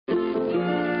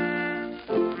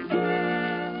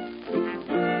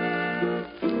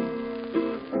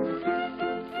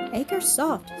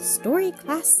AcreSoft Story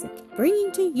Classic,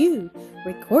 bringing to you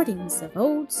recordings of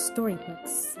old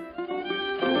storybooks.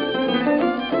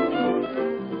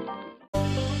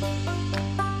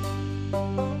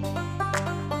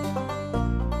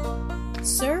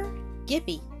 Sir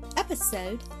Gibbie,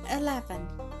 Episode 11.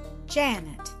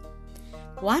 Janet.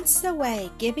 Once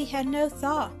away, Gibbie had no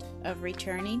thought of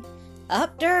returning.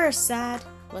 Up Daurside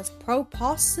was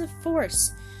propulsive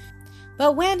force,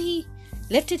 but when he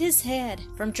lifted his head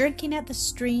from drinking at the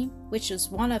stream, which was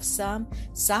one of some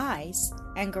size,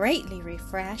 and greatly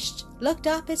refreshed, looked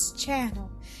up its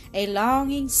channel, a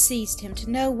longing seized him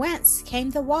to know whence came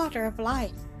the water of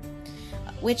life,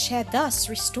 which had thus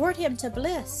restored him to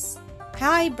bliss.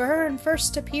 How a burn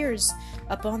first appears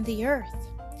upon the earth.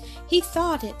 He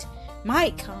thought it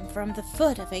might come from the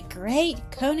foot of a great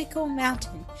conical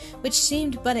mountain, which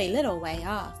seemed but a little way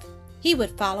off. He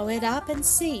would follow it up and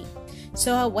see.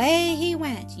 So away he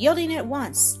went, yielding at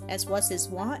once, as was his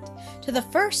wont, to the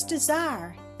first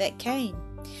desire that came.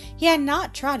 He had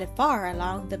not trotted far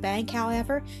along the bank,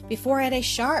 however, before at a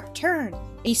sharp turn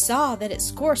he saw that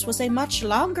its course was a much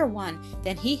longer one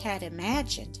than he had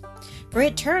imagined, for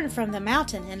it turned from the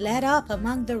mountain and led up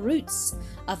among the roots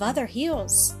of other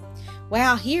hills,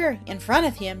 while here in front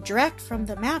of him, direct from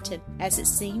the mountain, as it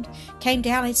seemed, came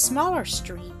down a smaller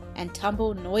stream and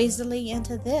tumbled noisily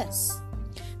into this.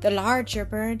 The larger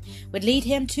burn would lead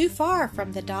him too far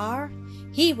from the Daur.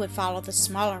 He would follow the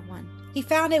smaller one. He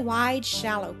found a wide,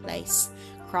 shallow place,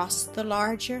 crossed the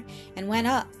larger, and went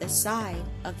up the side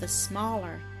of the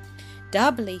smaller.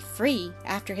 Doubly free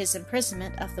after his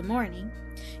imprisonment of the morning,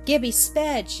 Gibbie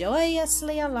sped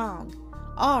joyously along.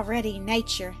 Already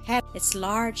nature had its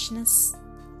largeness,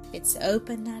 its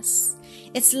openness,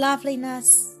 its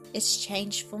loveliness, its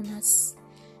changefulness.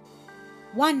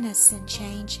 Oneness and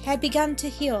change had begun to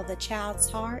heal the child's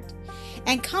heart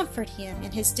and comfort him in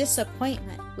his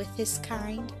disappointment with his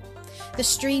kind. The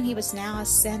stream he was now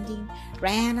ascending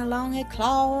ran along a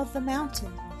claw of the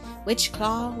mountain, which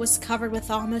claw was covered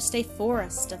with almost a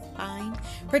forest of pine,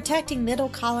 protecting little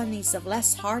colonies of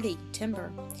less hardy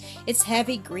timber. Its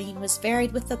heavy green was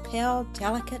varied with the pale,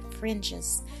 delicate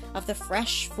fringes of the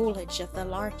fresh foliage of the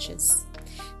larches,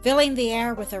 filling the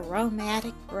air with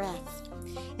aromatic breath.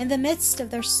 In the midst of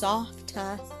their soft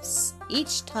tufts,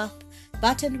 each tuft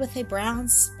buttoned with a brown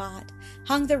spot,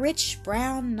 hung the rich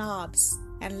brown knobs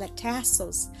and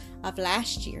tassels of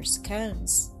last year's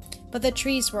cones. But the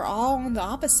trees were all on the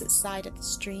opposite side of the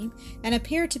stream, and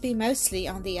appeared to be mostly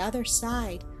on the other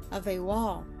side of a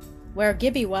wall. Where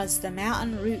Gibbie was, the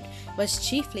mountain root was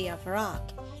chiefly of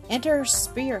rock,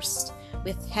 interspersed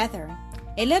with heather.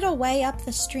 A little way up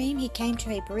the stream he came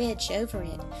to a bridge over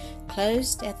it,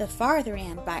 closed at the farther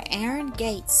end by iron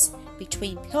gates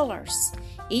between pillars,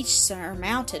 each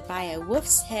surmounted by a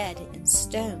wolf's head in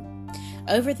stone.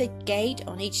 Over the gate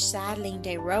on each side leaned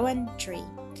a rowan tree,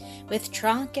 with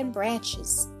trunk and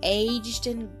branches aged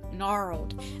and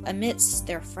gnarled amidst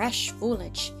their fresh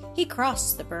foliage. He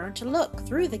crossed the burn to look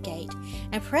through the gate,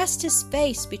 and pressed his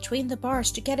face between the bars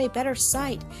to get a better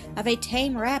sight of a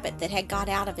tame rabbit that had got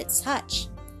out of its hutch.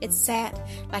 It sat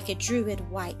like a druid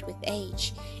white with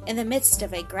age in the midst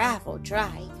of a gravel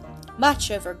drive, much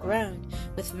overgrown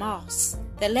with moss,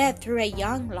 that led through a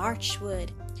young larch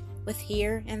wood, with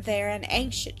here and there an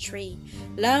ancient tree,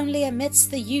 lonely amidst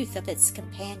the youth of its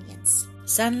companions.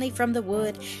 Suddenly from the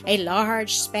wood a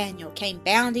large spaniel came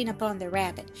bounding upon the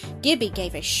rabbit. Gibbie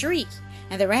gave a shriek,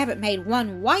 and the rabbit made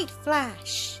one white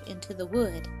flash into the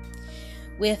wood,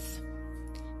 with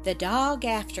the dog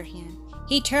after him.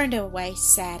 He turned away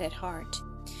sad at heart.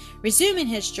 Resuming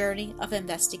his journey of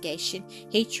investigation,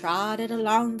 he trotted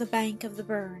along the bank of the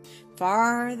burn,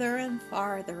 farther and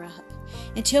farther up,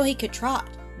 until he could trot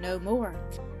no more,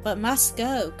 but must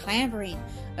go clambering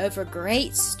over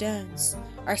great stones,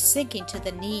 or sinking to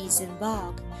the knees in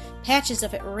bog, patches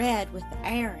of it red with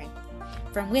iron,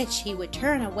 from which he would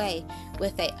turn away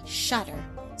with a shudder.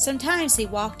 Sometimes he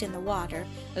walked in the water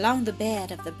along the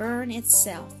bed of the burn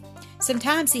itself.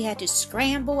 Sometimes he had to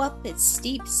scramble up its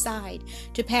steep side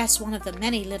to pass one of the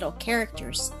many little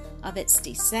characters of its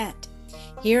descent.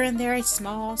 Here and there a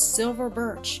small silver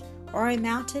birch, or a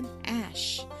mountain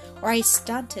ash, or a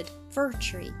stunted fir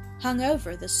tree hung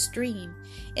over the stream.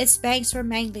 Its banks were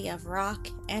mainly of rock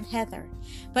and heather,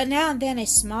 but now and then a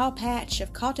small patch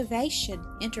of cultivation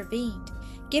intervened.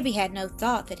 Gibbie had no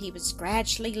thought that he was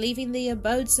gradually leaving the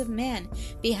abodes of men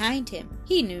behind him.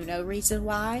 He knew no reason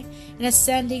why in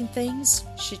ascending things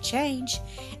should change,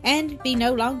 and be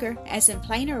no longer as in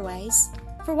plainer ways.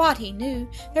 For what he knew,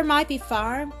 there might be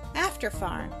farm after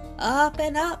farm, up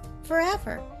and up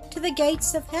forever, to the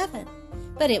gates of heaven.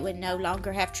 but it would no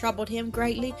longer have troubled him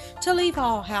greatly to leave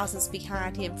all houses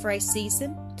behind him for a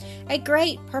season. A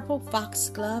great purple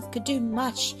foxglove could do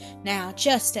much now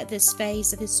just at this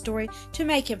phase of his story to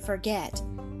make him forget,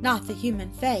 not the human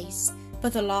face,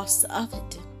 but the loss of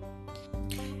it.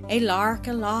 A lark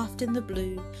aloft in the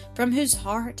blue, from whose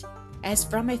heart, as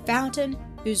from a fountain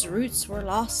whose roots were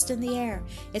lost in the air,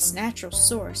 its natural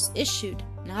source issued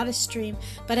not a stream,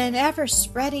 but an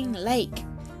ever-spreading lake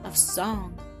of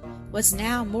song, was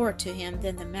now more to him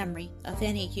than the memory of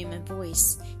any human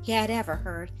voice he had ever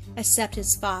heard, except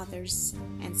his father's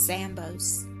and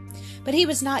Sambo's. But he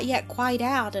was not yet quite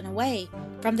out and away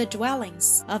from the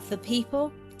dwellings of the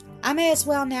people. I may as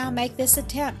well now make this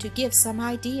attempt to give some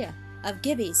idea of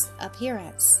Gibbie's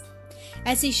appearance,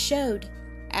 as he showed,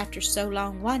 after so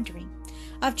long wandering.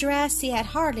 Of dress he had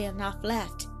hardly enough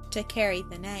left to carry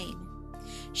the name.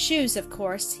 Shoes, of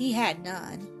course, he had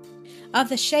none. Of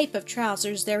the shape of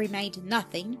trousers there remained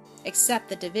nothing, except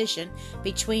the division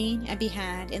between and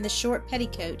behind in the short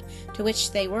petticoat to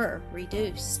which they were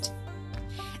reduced.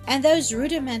 And those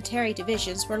rudimentary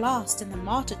divisions were lost in the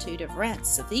multitude of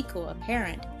rents of equal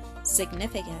apparent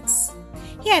significance.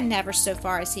 He had never, so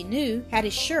far as he knew, had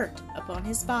a shirt upon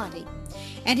his body,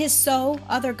 and his sole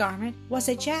other garment was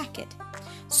a jacket,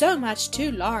 so much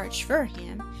too large for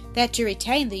him that to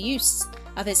retain the use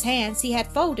of his hands he had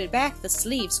folded back the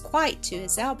sleeves quite to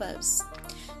his elbows.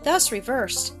 Thus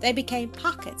reversed, they became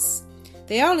pockets,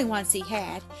 the only ones he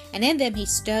had, and in them he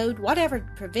stowed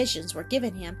whatever provisions were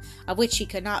given him of which he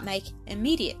could not make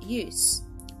immediate use,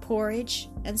 porridge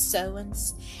and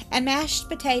sowens, and mashed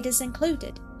potatoes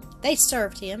included. They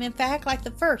served him, in fact, like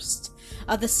the first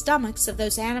of the stomachs of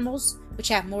those animals which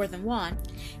have more than one.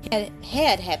 His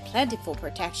head had plentiful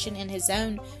protection in his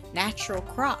own natural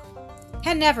crop,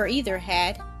 had never either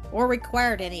had or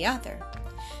required any other.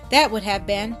 That would have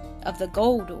been of the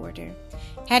gold order,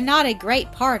 had not a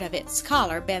great part of its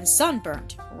collar been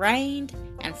sunburnt, rained,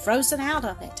 and frozen out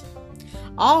of it.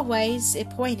 Always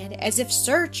it pointed as if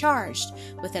surcharged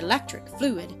with electric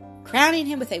fluid, crowning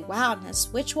him with a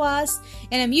wildness which was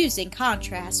in amusing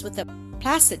contrast with the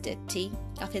placidity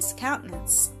of his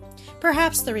countenance.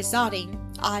 Perhaps the resulting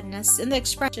oddness in the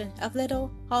expression of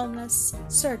little, homeless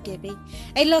Sir Gibbie,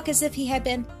 a look as if he had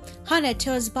been hunted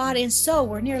till his body and soul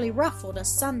were nearly ruffled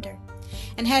asunder,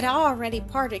 and had already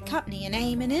parted company in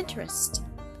aim and interest,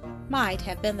 might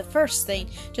have been the first thing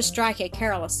to strike a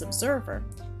careless observer.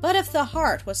 But if the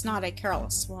heart was not a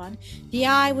careless one, the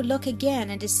eye would look again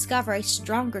and discover a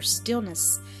stronger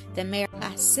stillness than mere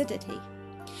placidity,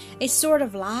 a sort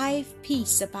of live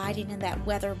peace abiding in that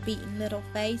weather-beaten little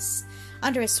face,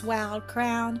 under its wild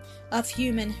crown of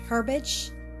human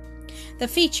herbage. The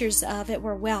features of it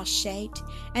were well-shaped,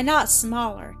 and not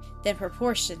smaller than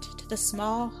proportioned to the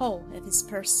small whole of his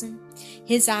person.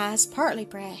 His eyes, partly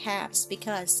perhaps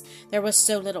because there was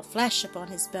so little flesh upon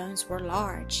his bones, were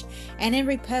large, and in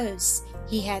repose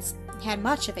he had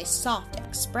much of a soft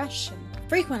expression.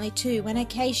 Frequently, too, when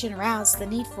occasion roused the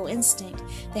needful instinct,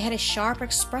 they had a sharp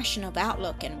expression of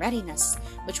outlook and readiness,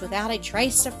 which without a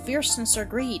trace of fierceness or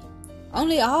greed.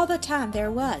 Only all the time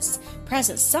there was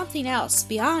present something else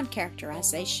beyond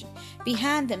characterization.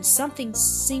 Behind them something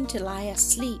seemed to lie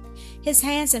asleep. His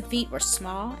hands and feet were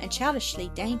small and childishly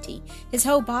dainty, his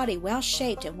whole body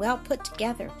well-shaped and well put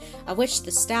together, of which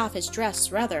the style of his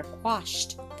dress rather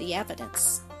quashed the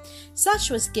evidence. Such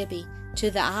was Gibbie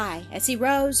to the eye as he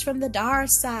rose from the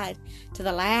Daurside to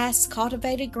the last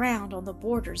cultivated ground on the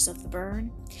borders of the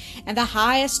burn, and the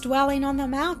highest dwelling on the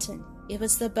mountain. It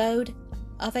was the abode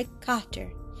of a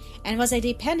cotter, and was a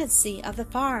dependency of the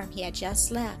farm he had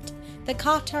just left. The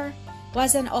cotter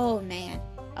was an old man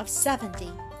of 70.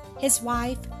 His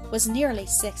wife was nearly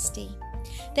 60.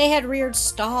 They had reared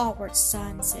stalwart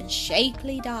sons and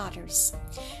shapely daughters,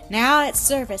 now at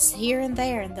service here and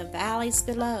there in the valleys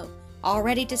below, all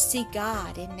ready to see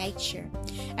God in nature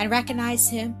and recognize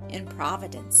him in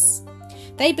providence.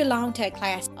 They belonged to a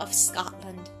class of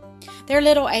Scotland. Their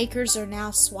little acres are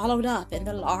now swallowed up in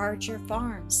the larger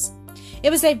farms. It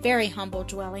was a very humble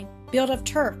dwelling, built of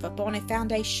turf upon a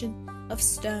foundation of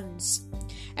stones,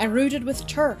 and rooted with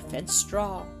turf and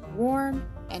straw, warm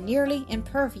and nearly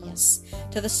impervious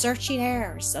to the searching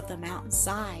airs of the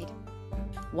mountainside.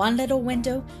 One little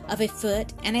window of a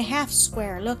foot and a half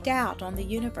square looked out on the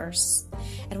universe.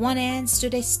 At one end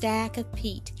stood a stack of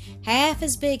peat, half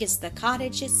as big as the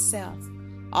cottage itself.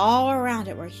 All around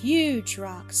it were huge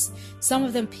rocks, some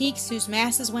of them peaks whose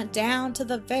masses went down to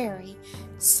the very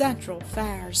central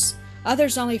fires,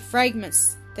 others only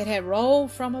fragments that had rolled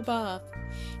from above.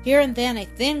 Here and then a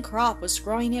thin crop was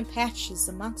growing in patches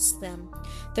amongst them,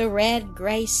 the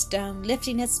red-gray stone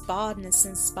lifting its baldness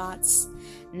in spots,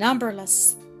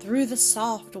 numberless through the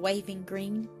soft waving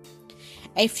green.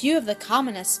 A few of the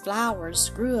commonest flowers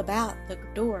grew about the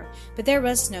door, but there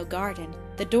was no garden.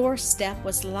 The doorstep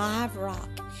was live rock,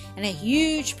 and a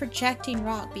huge projecting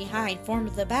rock behind formed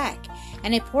the back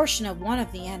and a portion of one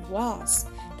of the end walls.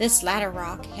 This latter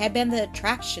rock had been the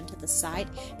attraction to the site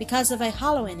because of a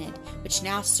hollow in it, which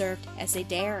now served as a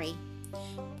dairy.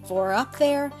 For up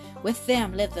there with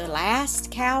them lived the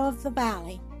last cow of the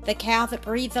valley, the cow that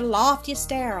breathed the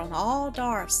loftiest air on all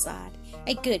Daurside,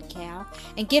 a good cow,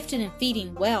 and gifted in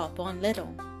feeding well upon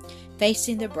little,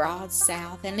 facing the broad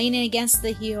south, and leaning against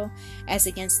the hill as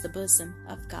against the bosom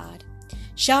of God,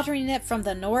 sheltering it from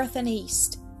the north and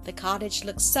east. The cottage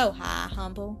looked so high,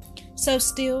 humble, so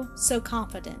still, so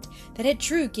confident, that it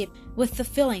drew Gibbie with the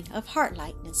feeling of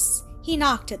heart-lightness. He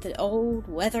knocked at the old,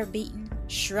 weather-beaten,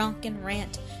 shrunk and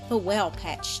rent, but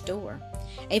well-patched door.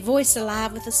 A voice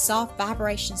alive with the soft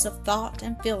vibrations of thought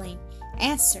and feeling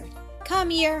answered, "Come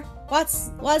here,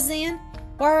 what's in?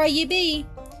 Where ye be?"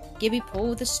 Gibbie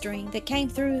pulled the string that came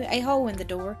through a hole in the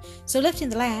door, so lifting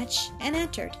the latch, and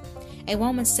entered. A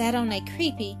woman sat on a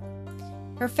creepy,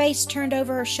 her face turned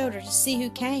over her shoulder to see who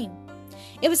came.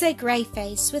 It was a gray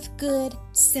face with good,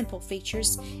 simple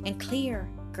features and clear,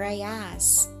 gray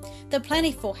eyes. The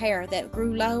plentiful hair that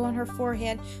grew low on her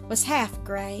forehead was half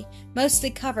gray, mostly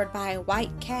covered by a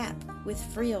white cap with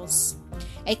frills.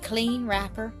 A clean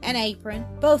wrapper and apron,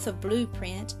 both of blue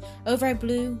print, over a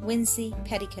blue winsey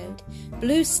petticoat,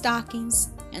 blue stockings,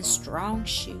 and strong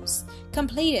shoes,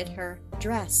 completed her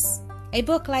dress. A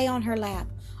book lay on her lap.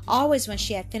 Always when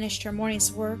she had finished her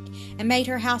morning's work and made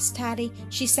her house tidy,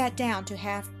 she sat down to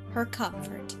have her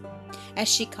comfort, as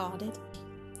she called it.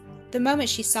 The moment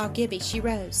she saw Gibbie, she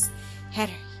rose. Had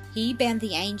he been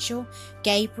the angel,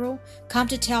 Gabriel, come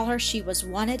to tell her she was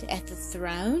wanted at the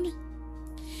throne?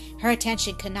 Her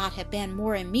attention could not have been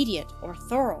more immediate or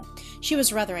thorough. She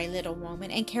was rather a little woman,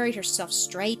 and carried herself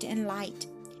straight and light.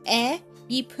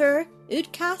 Ye poor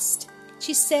outcast,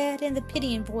 she said in the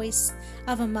pitying voice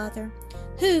of a mother.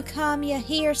 Who come ye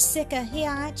here sick a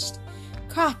hitched?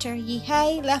 Crater ye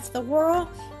hae left the world,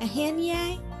 and hen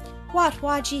ye? What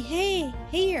wad ye hae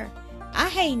here? I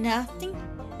hae nothing.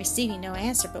 Receiving no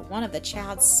answer but one of the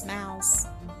child's smiles,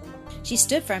 she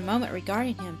stood for a moment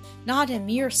regarding him, not in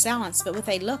mere silence, but with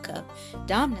a look of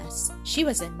dumbness. She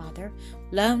was a mother.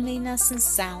 Loneliness and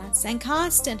silence, and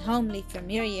constant homely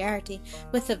familiarity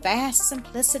with the vast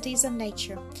simplicities of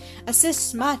nature,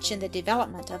 assists much in the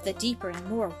development of the deeper and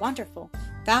more wonderful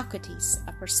faculties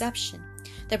of perception.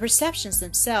 The perceptions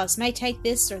themselves may take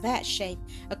this or that shape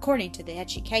according to the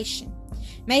education,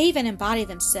 may even embody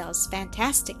themselves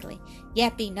fantastically,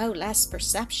 yet be no less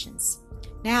perceptions.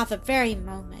 Now, the very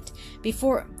moment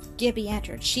before Gibbie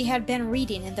entered, she had been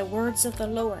reading in the words of the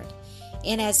Lord,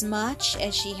 "Inasmuch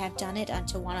as ye have done it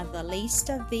unto one of the least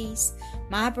of these,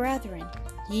 my brethren,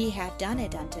 ye have done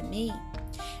it unto me."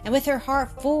 And with her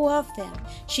heart full of them,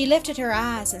 she lifted her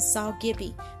eyes and saw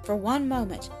Gibbie for one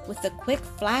moment with the quick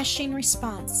flashing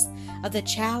response of the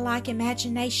childlike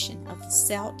imagination of the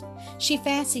Celt. She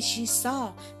fancied she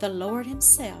saw the Lord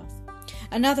himself.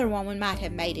 Another woman might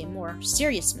have made a more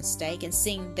serious mistake in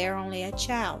seeing there only a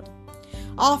child.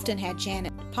 Often had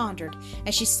Janet pondered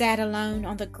as she sat alone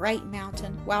on the great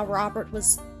mountain while Robert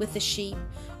was with the sheep,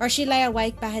 or she lay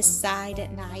awake by his side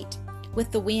at night,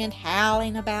 with the wind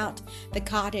howling about the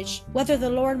cottage, whether the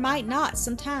Lord might not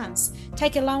sometimes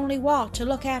take a lonely walk to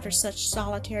look after such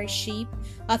solitary sheep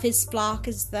of his flock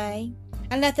as they,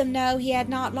 and let them know he had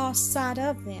not lost sight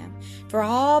of them, for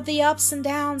all the ups and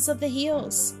downs of the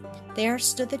hills. There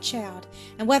stood the child,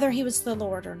 and whether he was the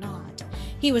Lord or not,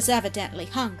 he was evidently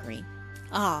hungry.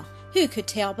 Ah, who could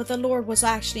tell but the Lord was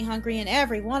actually hungry in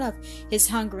every one of his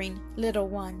hungering little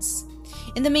ones?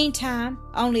 In the meantime,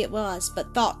 only it was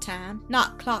but thought time,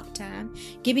 not clock time,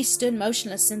 Gibbie stood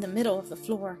motionless in the middle of the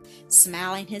floor,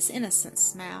 smiling his innocent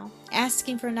smile,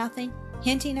 asking for nothing,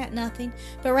 hinting at nothing,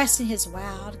 but resting his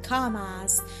wild, calm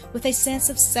eyes with a sense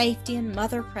of safety and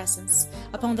mother presence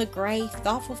upon the grave,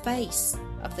 thoughtful face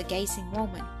of the gazing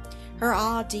woman. Her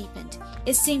awe deepened.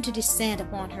 It seemed to descend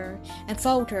upon her and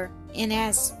fold her in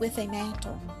as with a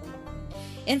mantle.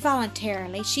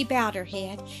 Involuntarily she bowed her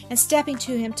head, and stepping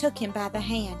to him took him by the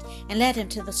hand and led him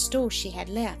to the stool she had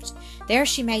left. There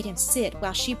she made him sit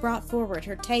while she brought forward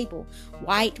her table,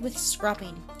 white with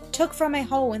scrubbing, took from a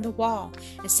hole in the wall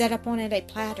and set upon it a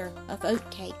platter of oat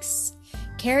cakes,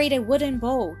 carried a wooden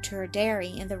bowl to her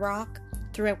dairy in the rock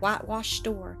through a whitewashed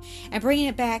door, and bringing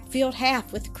it back filled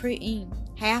half with cream,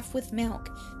 half with milk,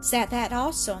 set that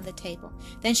also on the table.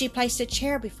 Then she placed a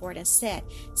chair before it and said,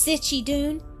 "Sit ye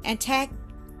doon, and tak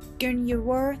ye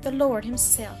were the Lord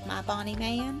himself, my bonny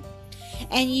man.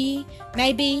 And ye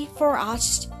may be for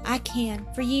aught I can,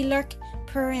 for ye lurk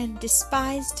poor and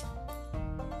despised.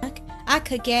 I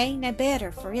could gae nae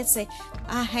better, for it's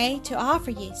I hae to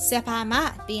offer ye, sep I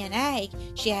might be an egg,"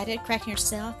 she added, cracking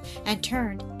herself, and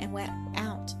turned and went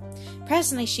out.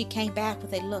 Presently she came back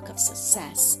with a look of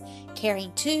success,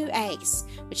 carrying 2 eggs,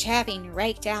 which, having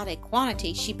raked out a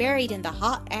quantity, she buried in the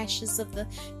hot ashes of the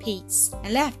peats,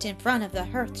 and left in front of the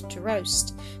hearth to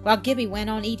roast, while Gibbie went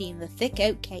on eating the thick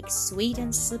oatcake, sweet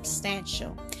and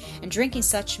substantial, and drinking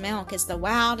such milk as the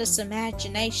wildest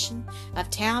imagination of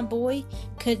town boy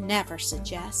could never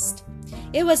suggest.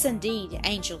 It was indeed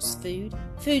angel's food,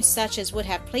 food such as would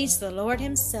have pleased the Lord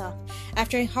himself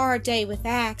after a hard day with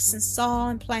axe and saw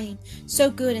and plane, so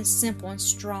good and simple and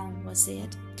strong was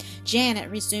it. Janet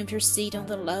resumed her seat on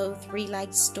the low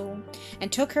 3-legged stool,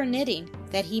 and took her knitting,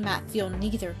 that he might feel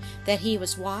neither that he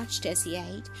was watched as he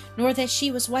ate, nor that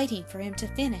she was waiting for him to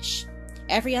finish.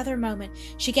 Every other moment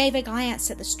she gave a glance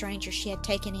at the stranger she had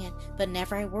taken in, but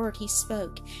never a word he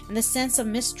spoke, and the sense of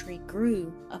mystery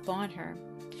grew upon her.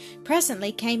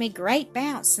 Presently came a great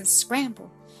bounce and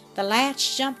scramble. The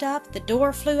latch jumped up, the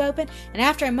door flew open, and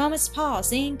after a moment's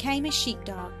pause in came a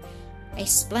sheepdog, a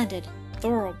splendid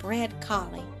thoroughbred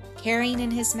collie, carrying in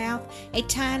his mouth a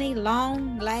tiny,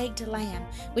 long-legged lamb,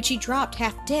 which he dropped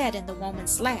half dead in the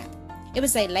woman's lap. It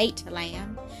was a late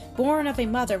lamb, born of a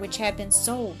mother which had been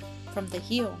sold from the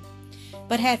hill,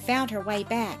 but had found her way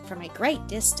back from a great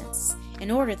distance, in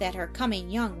order that her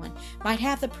coming young one might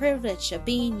have the privilege of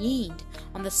being yeaned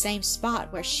on the same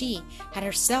spot where she had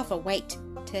herself awaked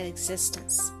to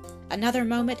existence. Another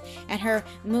moment, and her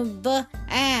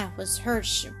was heard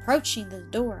approaching the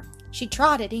door. She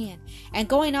trotted in, and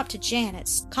going up to Janet,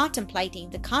 contemplating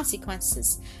the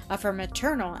consequences of her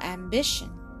maternal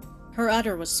ambition. Her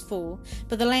udder was full,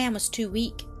 but the lamb was too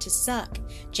weak to suck.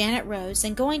 Janet rose,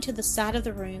 and going to the side of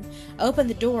the room, opened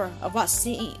the door of what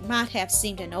might have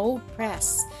seemed an old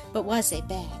press, but was a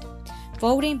bed.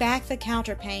 Folding back the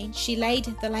counterpane, she laid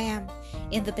the lamb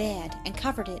in the bed, and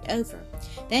covered it over.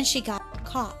 Then she got a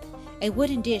cop, a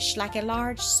wooden dish like a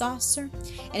large saucer,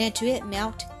 and into it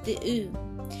milked the ewe.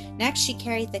 Next she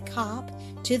carried the cop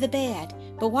to the bed,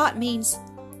 but what means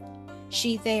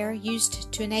she there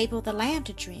used to enable the lamb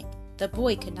to drink, the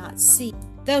boy could not see,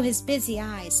 though his busy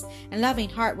eyes and loving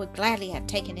heart would gladly have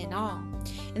taken in all.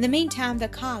 In the meantime the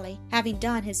collie, having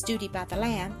done his duty by the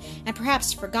lamb, and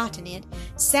perhaps forgotten it,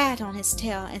 sat on his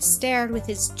tail and stared with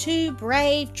his 2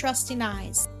 brave, trusting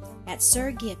eyes at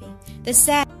Sir Gibbie, that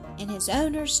sat in his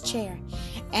owner's chair,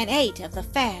 and ate of the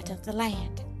fat of the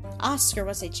land. Oscar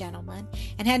was a gentleman,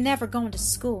 and had never gone to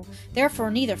school,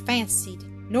 therefore neither fancied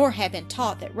nor had been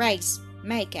taught that rags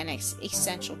make an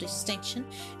essential distinction,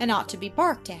 and ought to be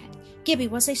barked at. Gibbie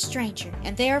was a stranger,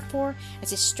 and therefore,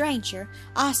 as a stranger,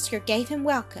 Oscar gave him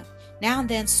welcome, now and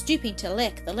then stooping to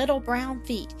lick the little brown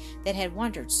feet that had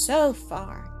wandered so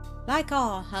far. Like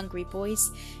all hungry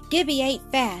boys, Gibbie ate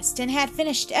fast, and had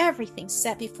finished everything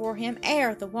set before him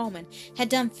ere the woman had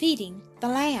done feeding the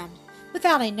lamb.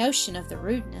 Without a notion of the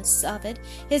rudeness of it,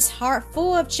 his heart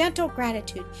full of gentle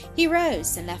gratitude, he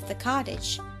rose and left the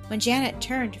cottage. When Janet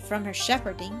turned from her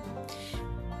shepherding,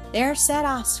 there sat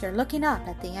Oscar, looking up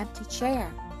at the empty chair.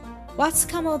 "What's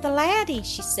come o' the laddie?"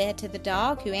 she said to the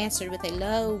dog, who answered with a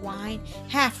low whine,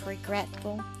 half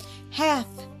regretful, half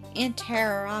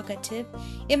interrogative.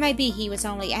 It may be he was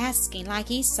only asking,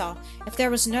 like Esau, if there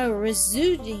was no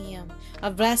residuum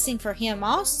of blessing for him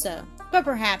also, but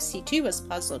perhaps he too was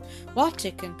puzzled what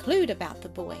to conclude about the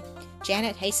boy.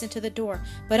 Janet hastened to the door,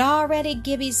 but already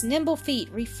Gibbie's nimble feet,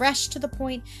 refreshed to the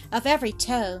point of every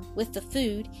toe with the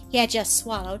food he had just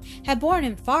swallowed, had borne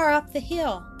him far up the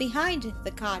hill behind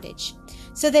the cottage,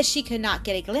 so that she could not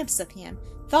get a glimpse of him.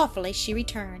 Thoughtfully she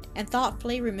returned, and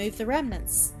thoughtfully removed the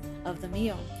remnants of the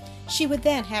meal. She would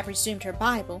then have resumed her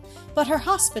Bible, but her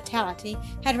hospitality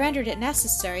had rendered it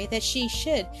necessary that she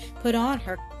should put on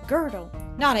her girdle,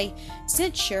 not a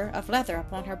cincture of leather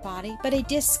upon her body, but a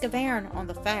disk of iron on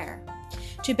the fire,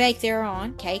 to bake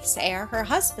thereon cakes ere her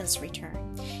husband's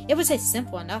return. It was a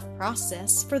simple enough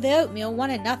process, for the oatmeal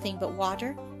wanted nothing but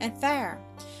water and fire,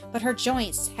 but her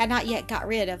joints had not yet got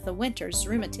rid of the winter's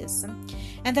rheumatism,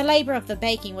 and the labor of the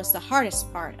baking was the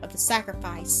hardest part of the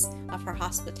sacrifice of her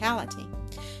hospitality.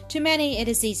 To many it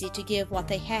is easy to give what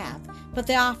they have, but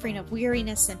the offering of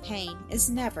weariness and pain is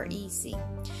never easy.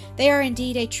 They are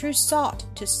indeed a true salt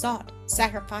to salt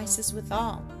sacrifices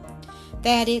withal.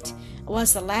 That it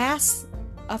was the last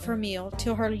of her meal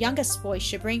till her youngest boy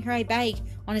should bring her a bag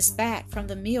on his back from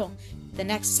the meal the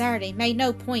next Saturday made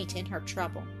no point in her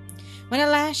trouble. When at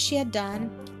last she had done,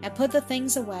 and put the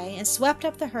things away, and swept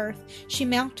up the hearth, she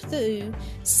milked the ewe,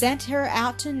 sent her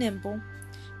out to nibble,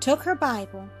 took her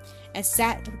Bible, and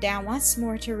sat down once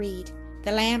more to read.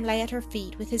 The lamb lay at her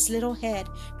feet, with his little head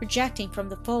projecting from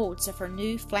the folds of her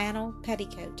new flannel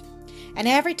petticoat. And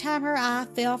every time her eye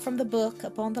fell from the book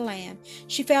upon the lamb,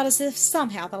 she felt as if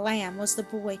somehow the lamb was the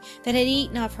boy that had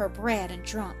eaten of her bread and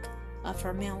drunk of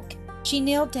her milk. She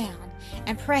kneeled down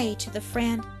and prayed to the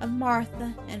friend of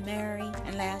Martha and Mary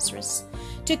and Lazarus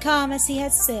to come, as he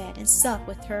had said, and sup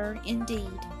with her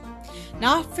indeed.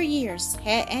 Not for years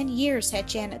had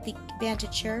Janet been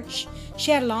to church.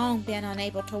 She had long been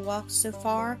unable to walk so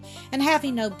far, and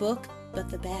having no book but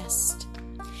the best,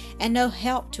 and no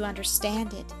help to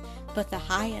understand it but the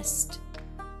highest.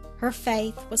 Her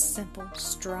faith was simple,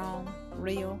 strong,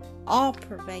 real,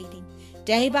 all-pervading.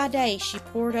 Day by day she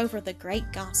pored over the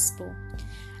great gospel.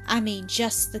 I mean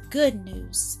just the good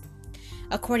news,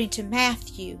 according to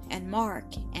Matthew and Mark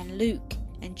and Luke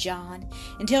and John,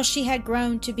 until she had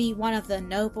grown to be one of the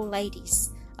noble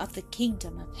ladies of the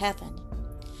kingdom of heaven,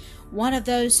 one of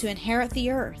those who inherit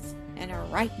the earth and are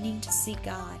ripening to see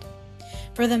God.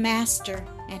 For the Master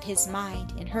and his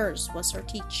mind in hers was her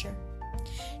teacher.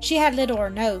 She had little or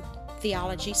no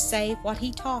theology save what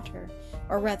he taught her,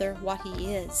 or rather what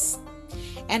he is.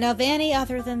 And of any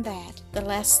other than that, the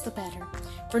less the better,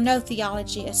 for no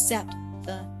theology except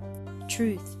the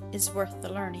truth is worth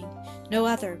the learning, no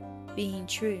other being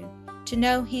true. To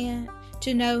know him,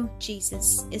 to know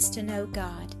Jesus, is to know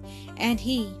God, and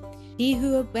he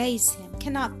who obeys him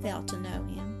cannot fail to know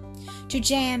him. To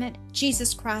Janet,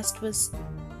 Jesus Christ was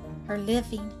her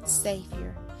living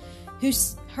Savior, who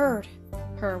heard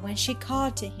her when she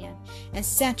called to him and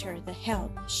sent her the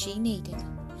help she needed.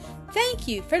 Thank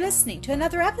you for listening to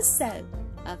another episode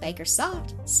of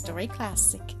AcreSoft Story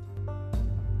Classic.